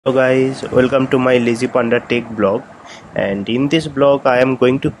Hello guys, welcome to my Lazy Panda Tech blog. And in this blog I am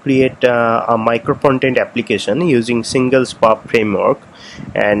going to create a Microforntend application using single SPA framework.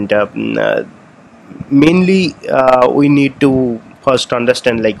 And mainly we need to first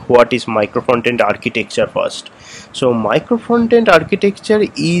understand like what is Microforntend architecture first. So Microforntend architecture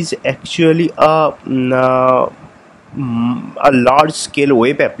is actually a large scale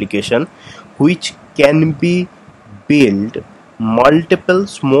web application which can be built multiple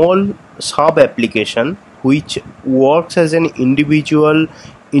small sub application which works as an individual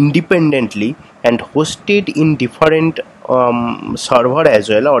independently and hosted in different server as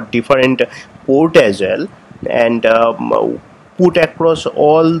well or different port as well, and put across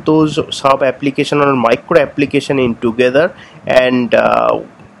all those sub application or micro application in together, and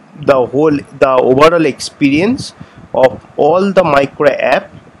the overall experience of all the micro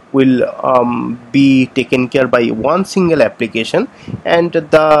app will be taken care by one single application, and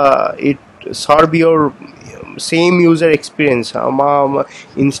it serve your same user experience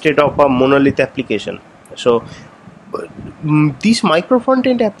instead of a monolith application. So this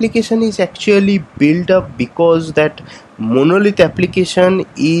Microfrontend application is actually built up because that monolith application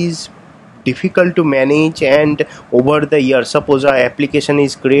is difficult to manage, and over the years, suppose our application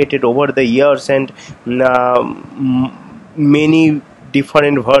is created over the years, and many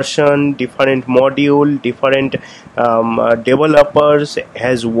different version, different module, different developers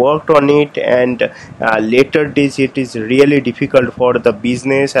has worked on it, and later days it is really difficult for the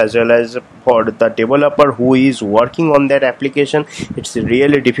business as well as for the developer who is working on that application. It's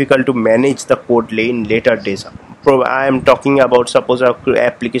really difficult to manage the code in later days. I am talking about, suppose a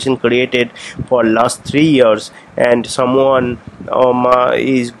application created for last 3 years and someone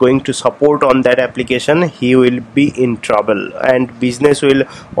is going to support on that application, he will be in trouble, and business will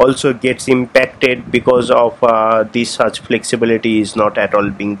also gets impacted because of this such flexibility is not at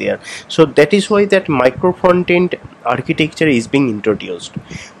all being there. So that is why that Microfrontend architecture is being introduced.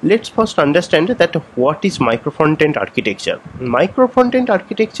 Let's first understand that what is Microfrontend architecture. Microfrontend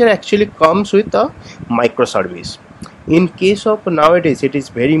architecture actually comes with a microservice. In case of nowadays, it is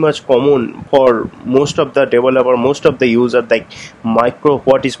very much common for most of the developer, most of the user, like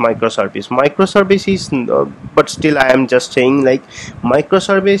what is microservice? Microservice is but still I am just saying, like,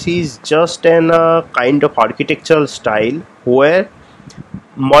 microservice is just an kind of architectural style where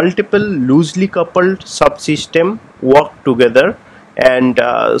multiple loosely coupled subsystem work together and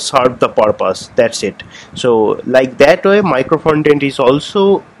serve the purpose. That's it. So like that way Microfrontend is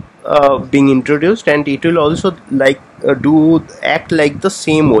also being introduced, and it will also like act like the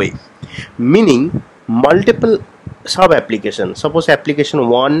same way, meaning multiple sub applications. Suppose application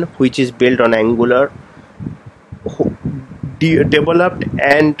 1, which is built on Angular, developed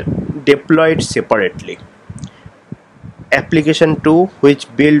and deployed separately. Application 2,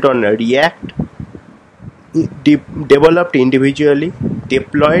 which built on React, developed individually,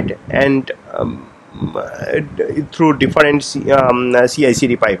 deployed and through different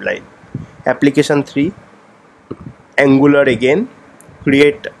CI/CD pipeline. Application 3, Angular again,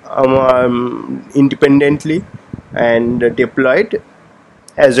 create independently and deployed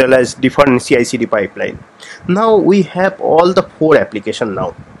as well as different CI/CD pipeline. Now we have all the 4 application.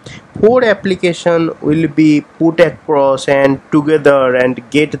 Now 4 application will be put across and together and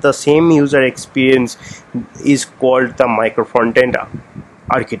get the same user experience is called the Microfrontend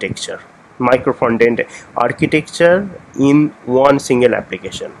architecture. Microfrontend architecture in one single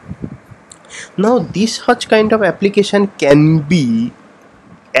application. Now this such kind of application can be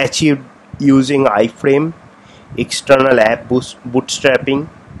achieved using iframe, external app bootstrapping,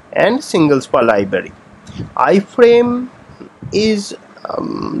 and single SPA library. Iframe is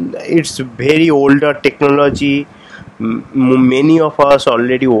it's very older technology. Many of us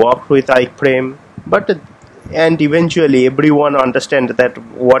already worked with iframe, but and eventually everyone understands that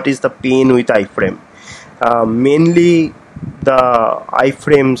what is the pain with iframe. Mainly the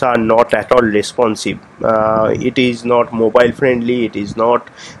iframes are not at all responsive. It is not mobile friendly, it is not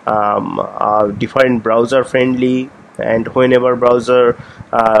different browser friendly, and whenever browser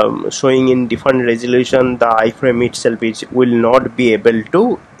showing in different resolution, the iframe itself will not be able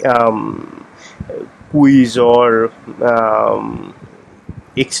to quiz or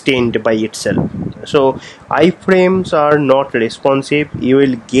extend by itself. So iframes are not responsive. You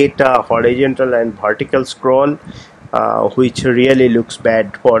will get a horizontal and vertical scroll which really looks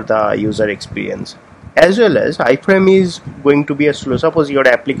bad for the user experience. As well as iframe is going to be a slow. Suppose your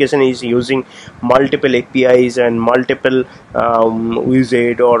application is using multiple APIs and multiple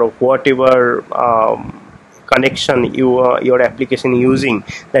wizard or whatever connection your application using,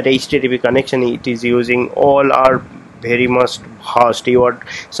 that HTTP connection it is using, all are very much vast. You are,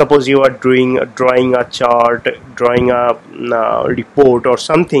 suppose you are drawing a chart, drawing a report or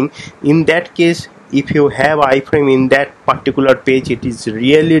something. In that case, if you have iframe in that particular page, it is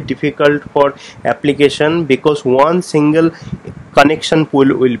really difficult for application, because one single connection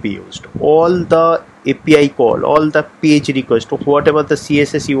pool will be used. All the API call, all the page request, whatever the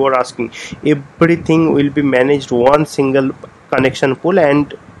CSS you are asking, everything will be managed one single connection pool,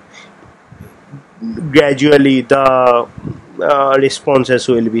 and gradually the responses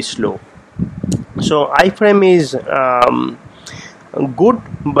will be slow. So iframe is good,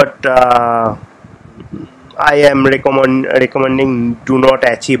 but I am recommending do not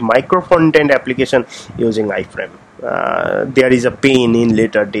achieve Microfrontend application using iframe. There is a pain in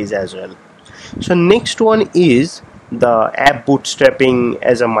later days as well. So next one is the app bootstrapping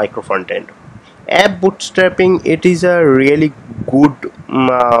as a Microfrontend. App bootstrapping, it is a really good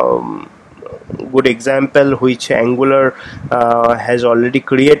example which Angular has already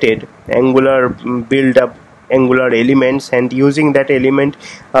created. Angular build up Angular elements, and using that element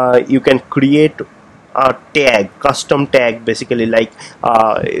you can create a tag, custom tag, basically like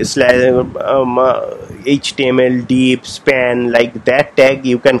HTML div span, like that tag.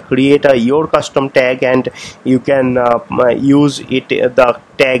 You can create your custom tag, and you can use it, the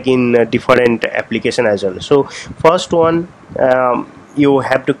tag, in different application as well. So first one, you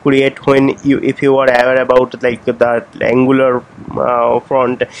have to create, when you, if you are aware about like the Angular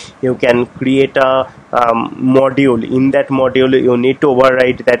front, you can create a module. In that module you need to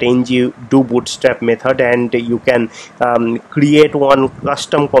override that ng do bootstrap method, and you can create one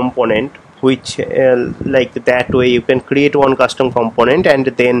custom component, which like that way you can create one custom component, and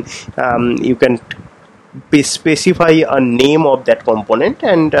then you can specify a name of that component,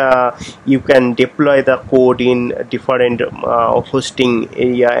 and you can deploy the code in different hosting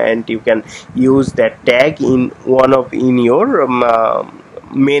area, and you can use that tag in your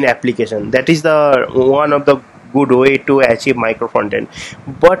main application. That is the one of the good way to achieve Microfrontend.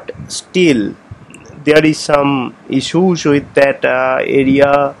 But still there is some issues with that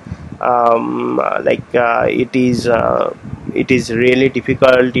area. It is really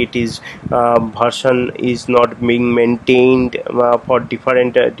difficult. It is version is not being maintained for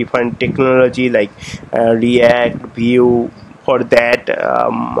different technology like React, Vue. For that,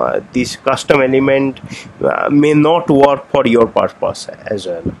 this custom element may not work for your purpose as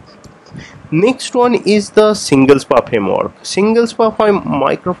well. Next one is the single spa framework. Single spa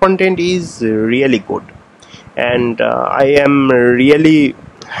Microfrontend is really good, and I am really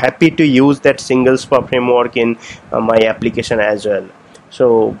happy to use that single spa framework in my application as well.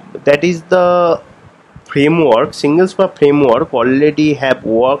 So that is the framework. Single spa framework already have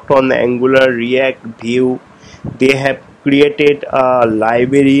worked on Angular, React, Vue. They have created a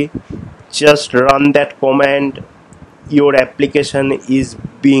library. Just run that command, your application is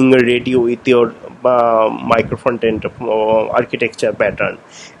being ready with your Microfrontend architecture pattern,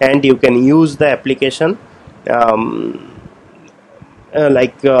 and you can use the application the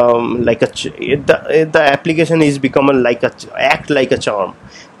application is become act like a charm.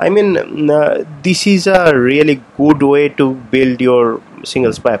 I mean, this is a really good way to build your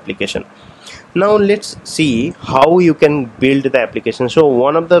single spa application. Now let's see how you can build the application. So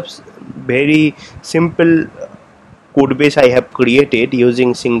one of the very simple code base I have created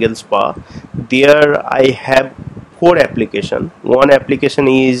using single spa. There I have 4 application. One application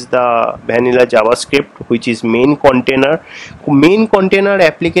is the vanilla JavaScript, which is main container. Main container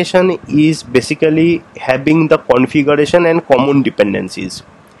application is basically having the configuration and common dependencies.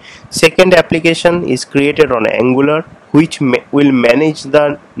 Second application is created on Angular, which will manage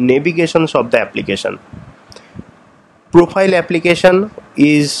the navigations of the application. Profile application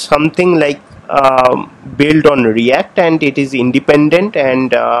is something like built on React, and it is independent,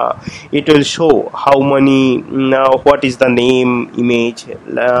 and it will show how many what is the name, image,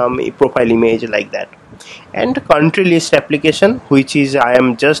 profile image, like that. And country list application, which is I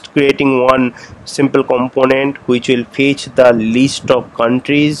am just creating one simple component which will fetch the list of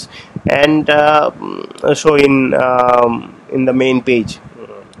countries and show in the main page.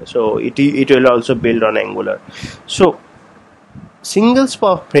 So it will also build on Angular. So single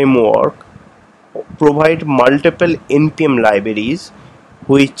spa framework provide multiple npm libraries,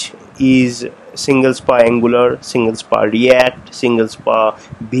 which is single spa Angular, single spa React, single spa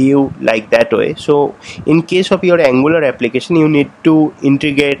Vue, like that way. So in case of your Angular application, you need to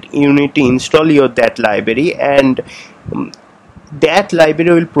integrate, you need to install that library, and that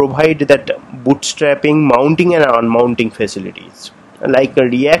library will provide that bootstrapping, mounting and unmounting facilities like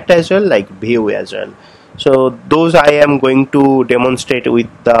React as well, like Vue as well. So those I am going to demonstrate with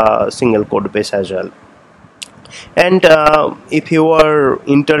the single code base as well. And if you are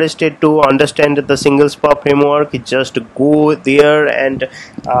interested to understand the single SPA framework, just go there and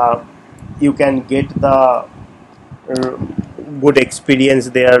you can get the uh, good experience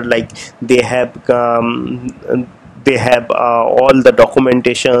there. Like they have all the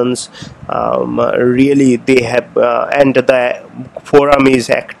documentations. Really, they have and the forum is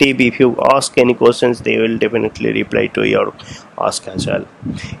active. If you ask any questions, they will definitely reply to your ask as well.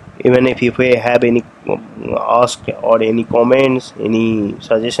 Even if you have any ask or any comments, any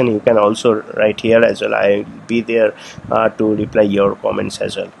suggestion, you can also write here as well. I will be there to reply your comments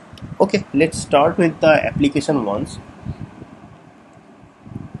as well. Okay, let's start with the application once.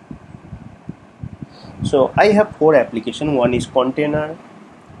 So I have four applications. One is container,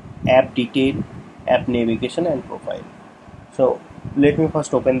 app detail, app navigation, and profile. So let me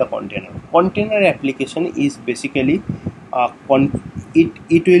first open the container. Container application is basically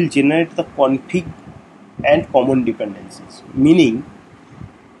it will generate the config and common dependencies, meaning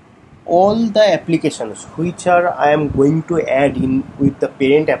all the applications which are I am going to add in with the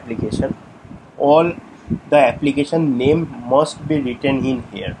parent application, all the application name must be written in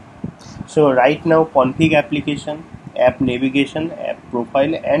here. So right now config application, app navigation, app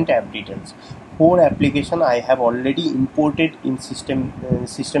profile, and app details. Four application I have already imported in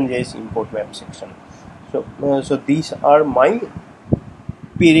system.js import web section. So these are my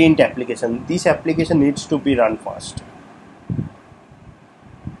parent application. This application needs to be run fast.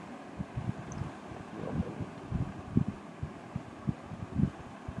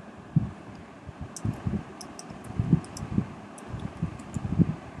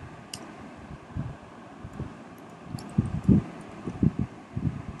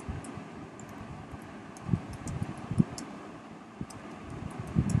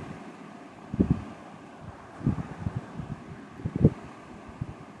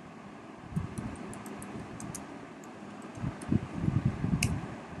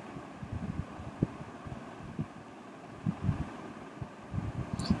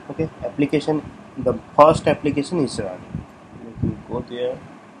 Okay, application, the first application is running. Let me go there.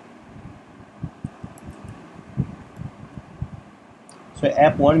 So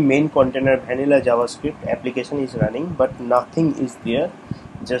app 1 main container vanilla JavaScript application is running, but nothing is there.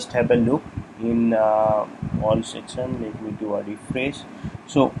 Just have a look in all section. Let me do a refresh.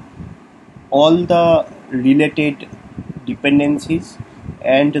 So all the related dependencies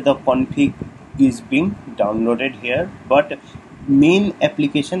and the config is being downloaded here, but main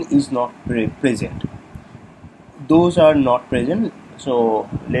application is not present. Those are not present. So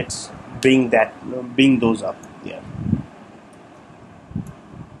let's bring those up here.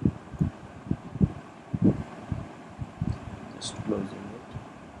 Just closing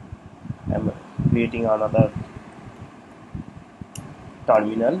it. I'm creating another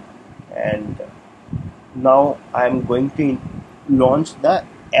terminal, and now I'm going to launch the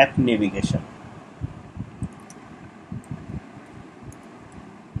app navigation.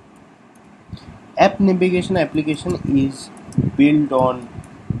 App navigation application is built on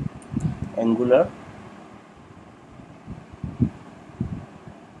Angular.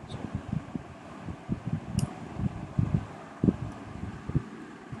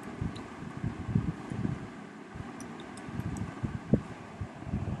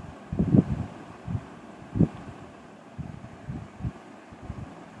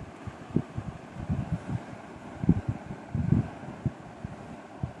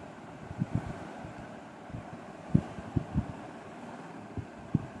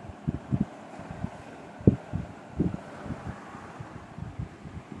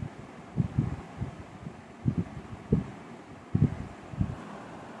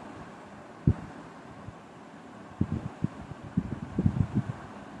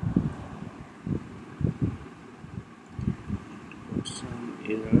 Some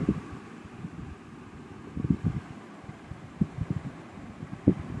error.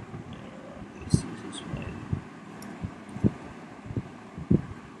 This is file.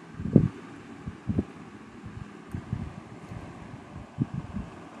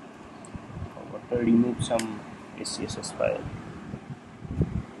 Forgot to remove some SCSS file.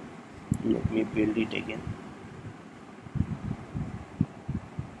 Let me build it again.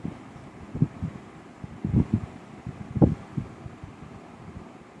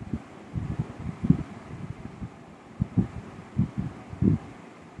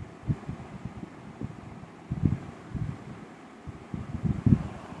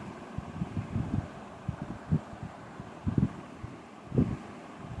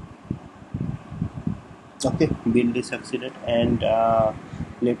 Okay, build is succeeded, and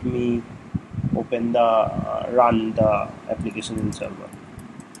let me open the run the application in server.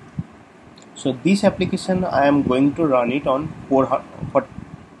 So this application I am going to run it on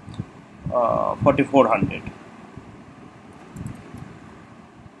 4400.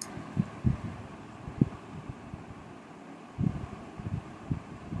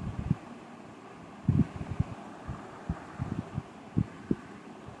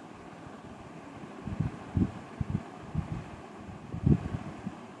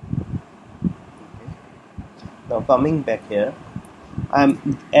 Now coming back here,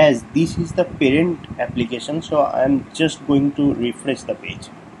 as this is the parent application, so I am just going to refresh the page.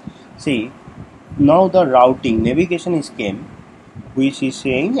 See, now the routing navigation is came, which is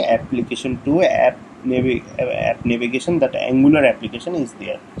saying application to app navigation, that Angular application is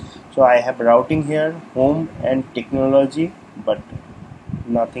there. So I have routing here, home and technology, but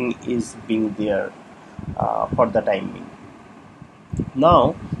nothing is being there for the time being.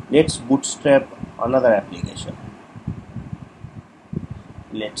 Now let's bootstrap another application.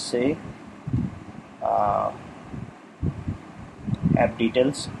 Let's say app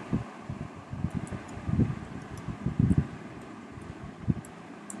details.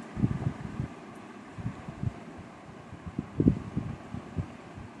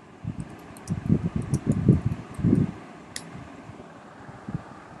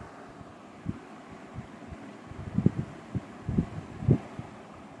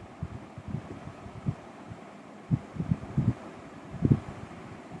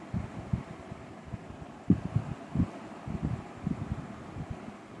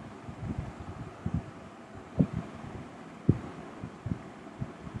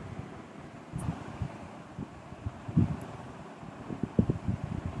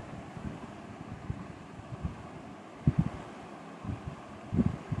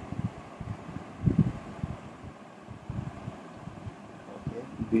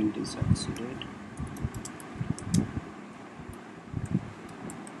 Build is succeeded.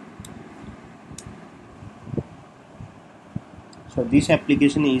 So this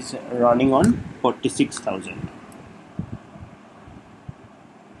application is running on 46,000.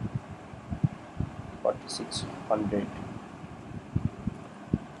 4600.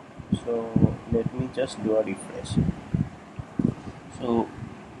 So let me just do a refresh. So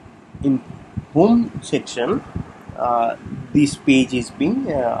in home section, this page is being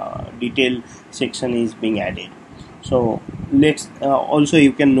detail section is being added. So let's also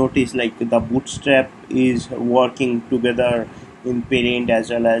you can notice like the bootstrap is working together in parent as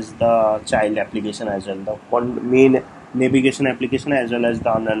well as the child application as well, the one main navigation application as well as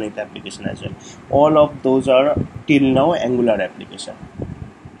the underneath application as well. All of those are till now Angular application.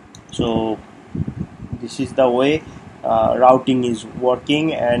 So this is the way routing is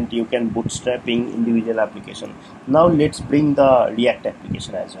working, and you can bootstrapping individual application. Now let's bring the React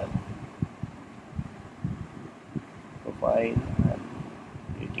application as well. Profile, I'm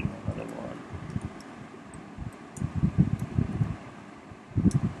creating another one.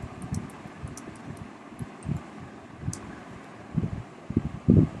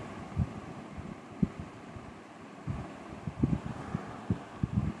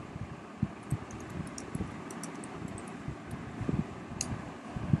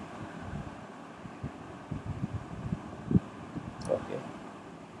 Okay,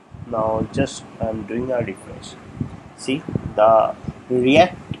 now just I'm doing a refresh. See, the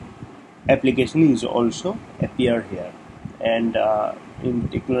React application is also appear here, and in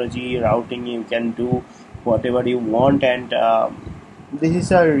technology routing you can do whatever you want, and this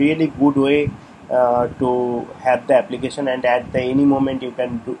is a really good way to have the application, and at the any moment you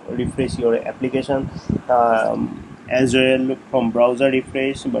can refresh your application as well from browser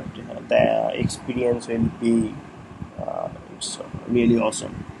refresh, but the experience will be it's really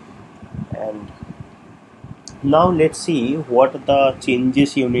awesome. And now let's see what are the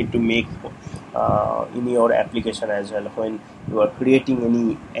changes you need to make in your application as well when you are creating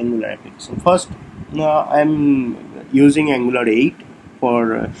any Angular application. First, I'm using Angular 8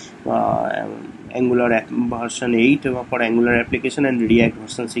 for Angular version 8 for Angular application, and React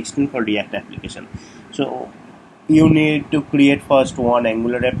version 16 for React application. So you need to create first one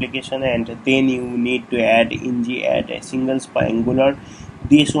Angular application, and then you need to add add singles by Angular.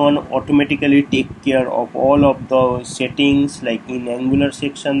 This one automatically take care of all of the settings, like in Angular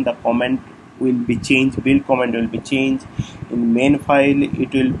section the comment will be changed, build comment will be changed. In main file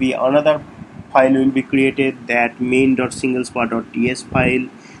it will be another file will be created, that main.singlespar.ts file,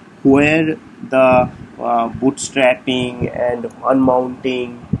 where the bootstrapping and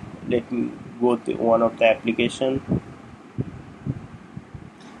unmounting. Let me go to one of the application.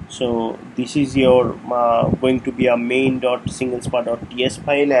 So this is your going to be a main.singlespar.ts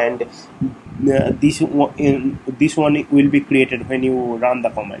file, and this one will be created when you run the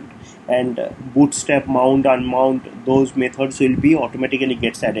command. and bootstrap, mount, unmount, those methods will be automatically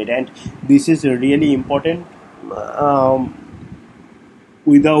gets added. And this is really important. um,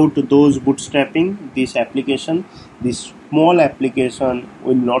 Without those bootstrapping, this small application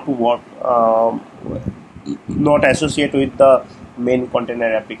will not work, not associate with the main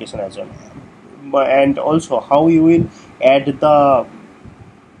container application as well. And also, how you will add the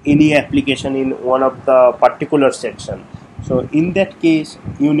any application in one of the particular section. So in that case,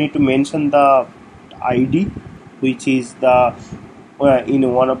 you need to mention the ID, which is the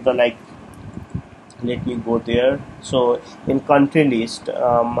in one of the, like, let me go there. So in country list,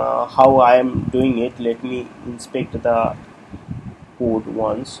 how I am doing it, let me inspect the code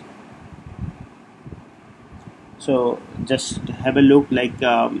once. So just have a look, like,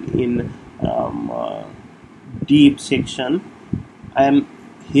 in deep section, I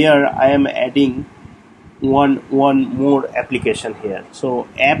am adding one more application here. So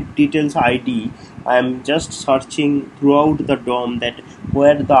app details ID, I am just searching throughout the DOM that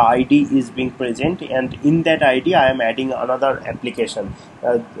where the ID is being present, and in that ID I am adding another application.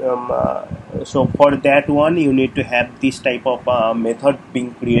 So for that one, you need to have this type of method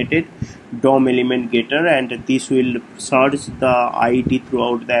being created, DOM element getter, and this will search the ID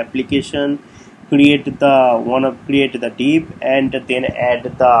throughout the application, create the div, and then add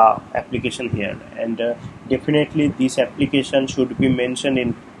the application here. And definitely this application should be mentioned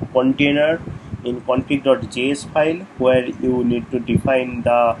in container in config.js file, where you need to define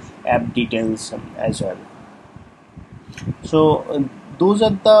the app details as well. So those are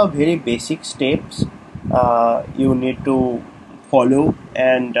the very basic steps you need to follow,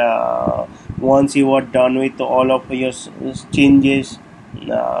 and once you are done with all of your changes,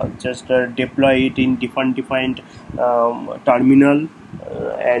 just deploy it in defined terminal,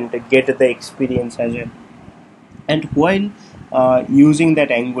 and get the experience as well. And while using that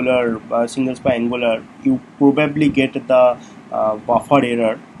Angular, single spy Angular, you probably get the buffer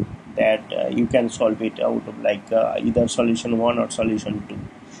error that you can solve it out of, like, either solution 1 or solution 2.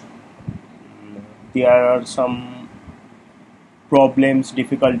 There are some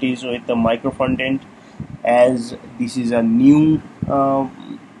difficulties with the Microfrontend, as this is a new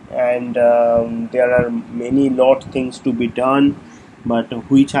and there are many lot things to be done, but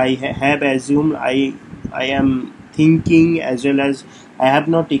which I have assumed, I am thinking, as well as I have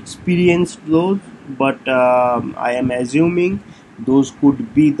not experienced those, but I am assuming those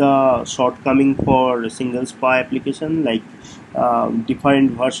could be the shortcoming for single spy application, like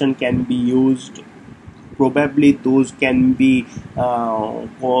different version can be used. Probably those can be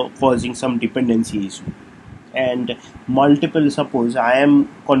causing some dependency issue. And multiple, suppose I am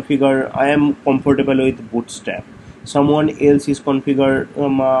comfortable with bootstrap, someone else is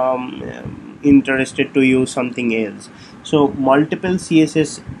interested to use something else, so multiple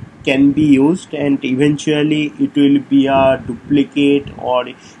CSS can be used, and eventually it will be a duplicate, or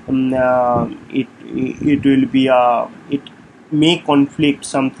it will be it may conflict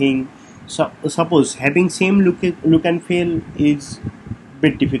something. So suppose having same look and feel is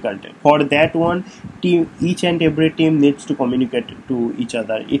bit difficult. For that one, each and every team needs to communicate to each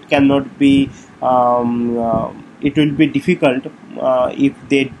other. It cannot be it will be difficult if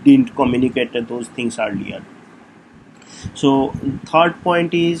they didn't communicate those things earlier. So third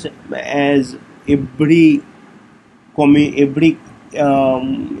point is, as every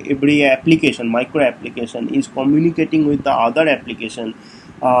application, micro application, is communicating with the other application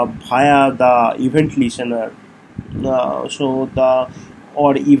via the event listener, so the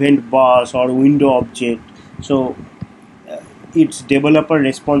or event bus or window object. So it's developer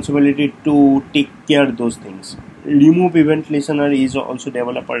responsibility to take care of those things. Remove event listener is also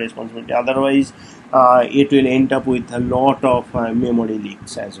developer responsibility, otherwise it will end up with a lot of memory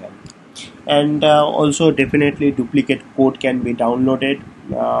leaks as well. And also, definitely duplicate code can be downloaded,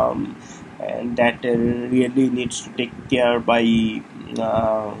 and that really needs to take care by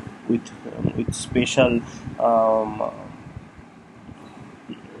with special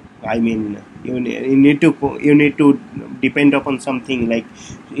I mean, you need to depend upon something, like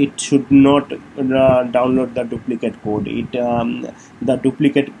it should not download the duplicate code. The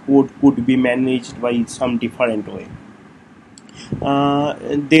duplicate code could be managed by some different way.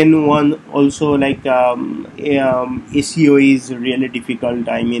 Then one also, like SEO is really difficult.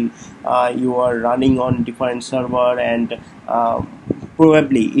 I mean, you are running on different server, and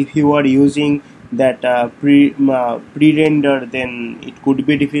probably if you are using that pre-render, then it could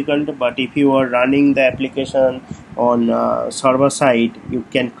be difficult. But if you are running the application on server side, you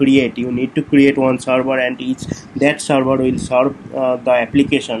need to create one server, and that server will serve the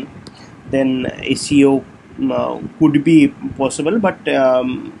application. Then SEO could be possible, but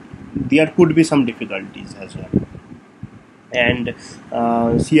there could be some difficulties as well. And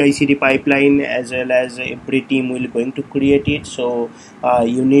CI/CD pipeline, as well as every team will going to create it, so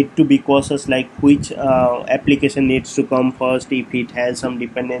you need to be cautious, like which application needs to come first, if it has some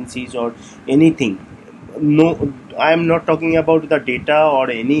dependencies or anything. No, I am not talking about the data or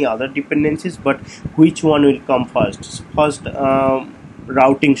any other dependencies, but which one will come first. First,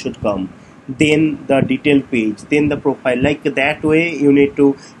 routing should come, then the detail page, then the profile. Like that way you need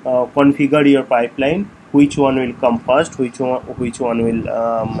to configure your pipeline, which one will come first, which one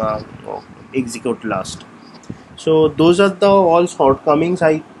will execute last. So those are the all shortcomings.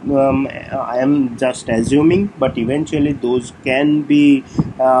 I am just assuming, but eventually those can be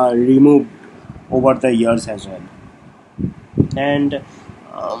removed over the years as well. And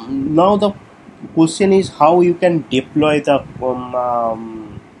now the question is how you can deploy the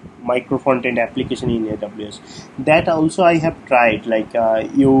Microfrontend application in AWS. That also I have tried. Like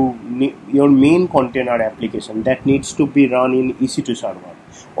your main container application that needs to be run in EC2 server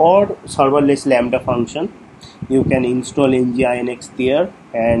or serverless Lambda function. You can install nginx there,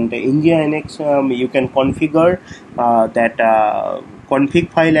 and nginx you can configure that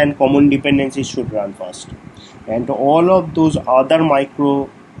config file and common dependencies should run first, and all of those other micro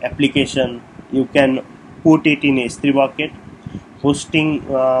application you can put it in S3 bucket hosting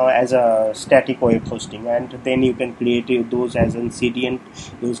as a static web hosting, and then you can create those as an CDN,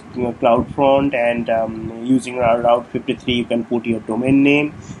 use CloudFront, and using Route 53 you can put your domain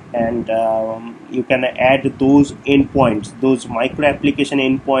name, and you can add those endpoints, those micro application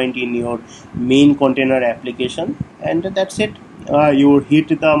endpoint in your main container application, and that's it. You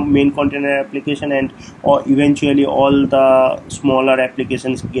hit the main container application, and or eventually all the smaller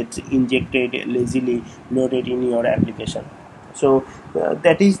applications gets injected lazily loaded in your application. So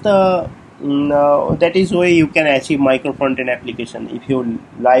that is way you can achieve micro front-end application. If you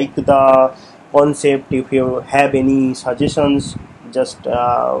like the concept, if you have any suggestions, just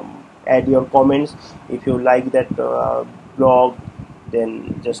add your comments. If you like that blog,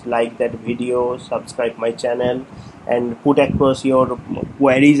 then just like that video, subscribe my channel, and put across your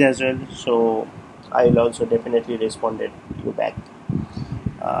queries as well, so I will also definitely respond it you back.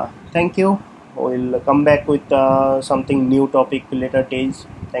 Thank you. We'll come back with something new topic later days.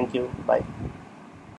 Thank you. Bye.